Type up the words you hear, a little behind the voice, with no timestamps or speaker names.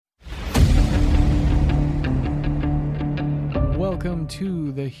Welcome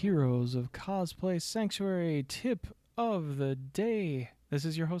to the Heroes of Cosplay Sanctuary tip of the day. This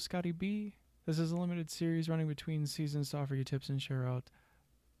is your host, Scotty B. This is a limited series running between seasons to offer you tips and share out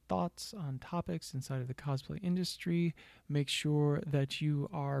thoughts on topics inside of the cosplay industry. Make sure that you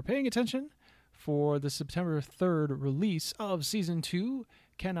are paying attention for the September 3rd release of Season 2.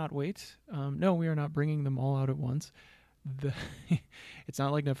 Cannot wait. No, we are not bringing them all out at once. It's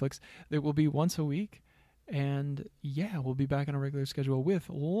not like Netflix. It will be once a week. And yeah, we'll be back on a regular schedule with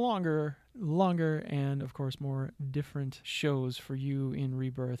longer, and of course more different shows for you in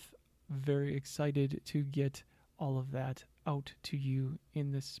Rebirth. Very excited to get all of that out to you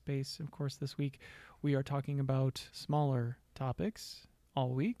in this space. Of course, this week we are talking about smaller topics all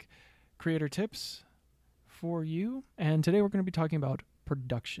week, creator tips for you. And today we're going to be talking about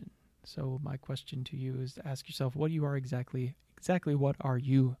production. So my question to you is to ask yourself what you are exactly what are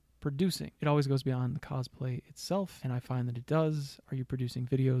you producing? It always goes beyond the cosplay itself, and I find that it does. Are you producing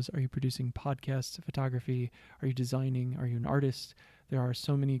videos? Are you producing podcasts, photography? Are you designing? Are you an artist? There are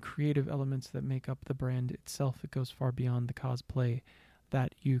so many creative elements that make up the brand itself. It goes far beyond the cosplay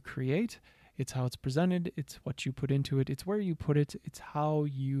that you create. It's how it's presented. It's what you put into it. It's where you put it. It's how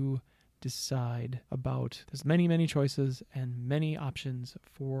you decide about. There's many choices and many options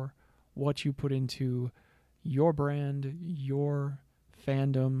for what you put into your brand, your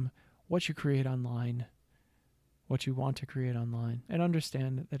fandom, what you create online, what you want to create online, and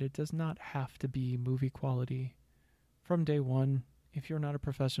understand that it does not have to be movie quality from day one. If you're not a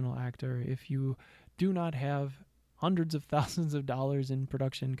professional actor, if you do not have hundreds of thousands of dollars in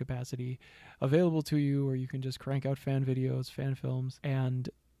production capacity available to you, or you can just crank out fan videos, fan films,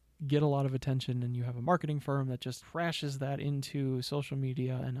 and get a lot of attention, and you have a marketing firm that just crashes that into social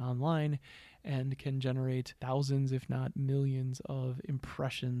media and online and can generate thousands, if not millions, of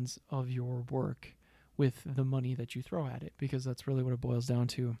impressions of your work with the money that you throw at it, because that's really what it boils down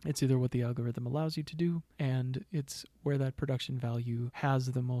to. It's either what the algorithm allows you to do, and it's where that production value has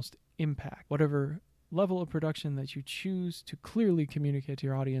the most impact. Whatever level of production that you choose to clearly communicate to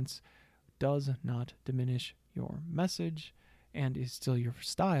your audience does not diminish your message and is still your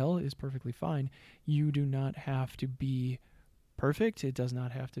style, is perfectly fine. You do not have to be perfect. It does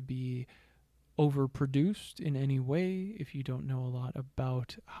not have to be overproduced in any way. If you don't know a lot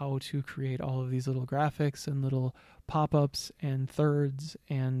about how to create all of these little graphics and little pop-ups and thirds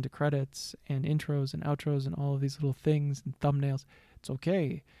and credits and intros and outros and all of these little things and thumbnails, it's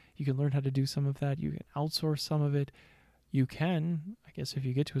okay. You can learn how to do some of that. You can outsource some of it. You can, I guess if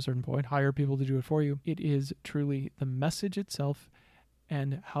you get to a certain point, hire people to do it for you. It is truly the message itself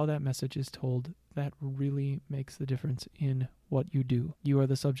and how that message is told that really makes the difference in what you do. You are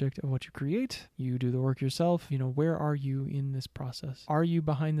the subject of what you create. You do the work yourself. Where are you in this process? Are you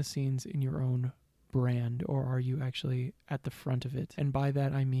behind the scenes in your own brand, or are you actually at the front of it? And by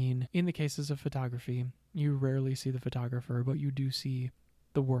that I mean, in the cases of photography, you rarely see the photographer, but you do see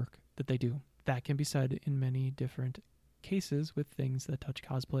the work that they do. That can be said in many different cases with things that touch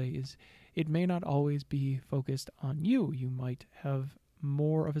cosplay. Is it may not always be focused on you. You might have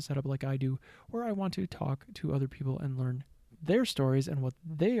more of a setup like I do, where I want to talk to other people and learn their stories and what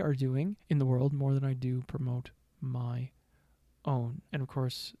they are doing in the world more than I do promote my own. And of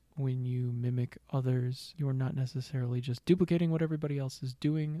course, when you mimic others, you're not necessarily just duplicating what everybody else is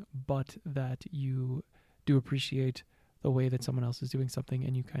doing, but that you do appreciate the way that someone else is doing something,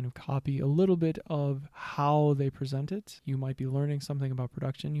 and you kind of copy a little bit of how they present it. You might be learning something about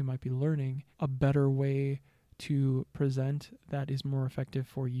production. You might be learning a better way to present that is more effective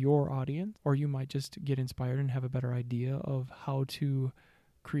for your audience, or you might just get inspired and have a better idea of how to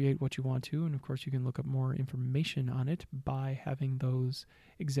create what you want to. And of course, you can look up more information on it by having those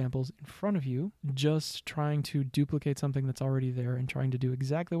examples in front of you. Just trying to duplicate something that's already there and trying to do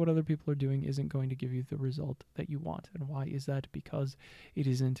exactly what other people are doing isn't going to give you the result that you want. And why is that? Because it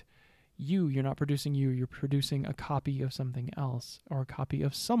isn't you. You're not producing you. You're producing a copy of something else, or a copy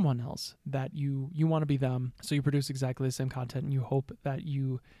of someone else that you want to be them. So you produce exactly the same content, and you hope that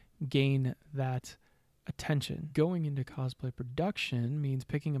you gain that attention. Going into cosplay production means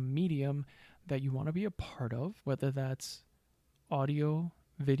picking a medium that you want to be a part of, whether that's audio,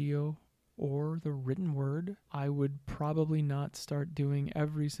 video, or the written word. I would probably not start doing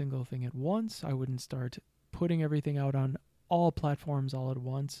every single thing at once. I wouldn't start putting everything out on all platforms all at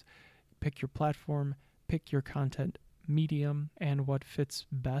once. Pick your platform, pick your content medium, and what fits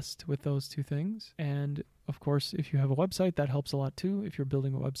best with those two things. And of course, if you have a website, that helps a lot too. If you're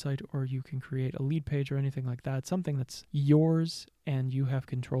building a website, or you can create a lead page or anything like that, something that's yours and you have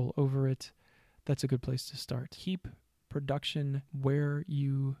control over it, that's a good place to start. Keep production where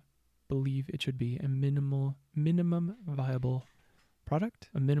you believe it should be, a minimum viable product,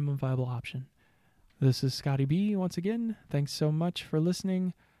 a minimum viable option. This is Scotty B. Once again, thanks so much for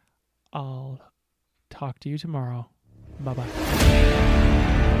listening. I'll talk to you tomorrow.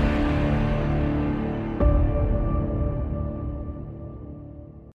 Bye-bye.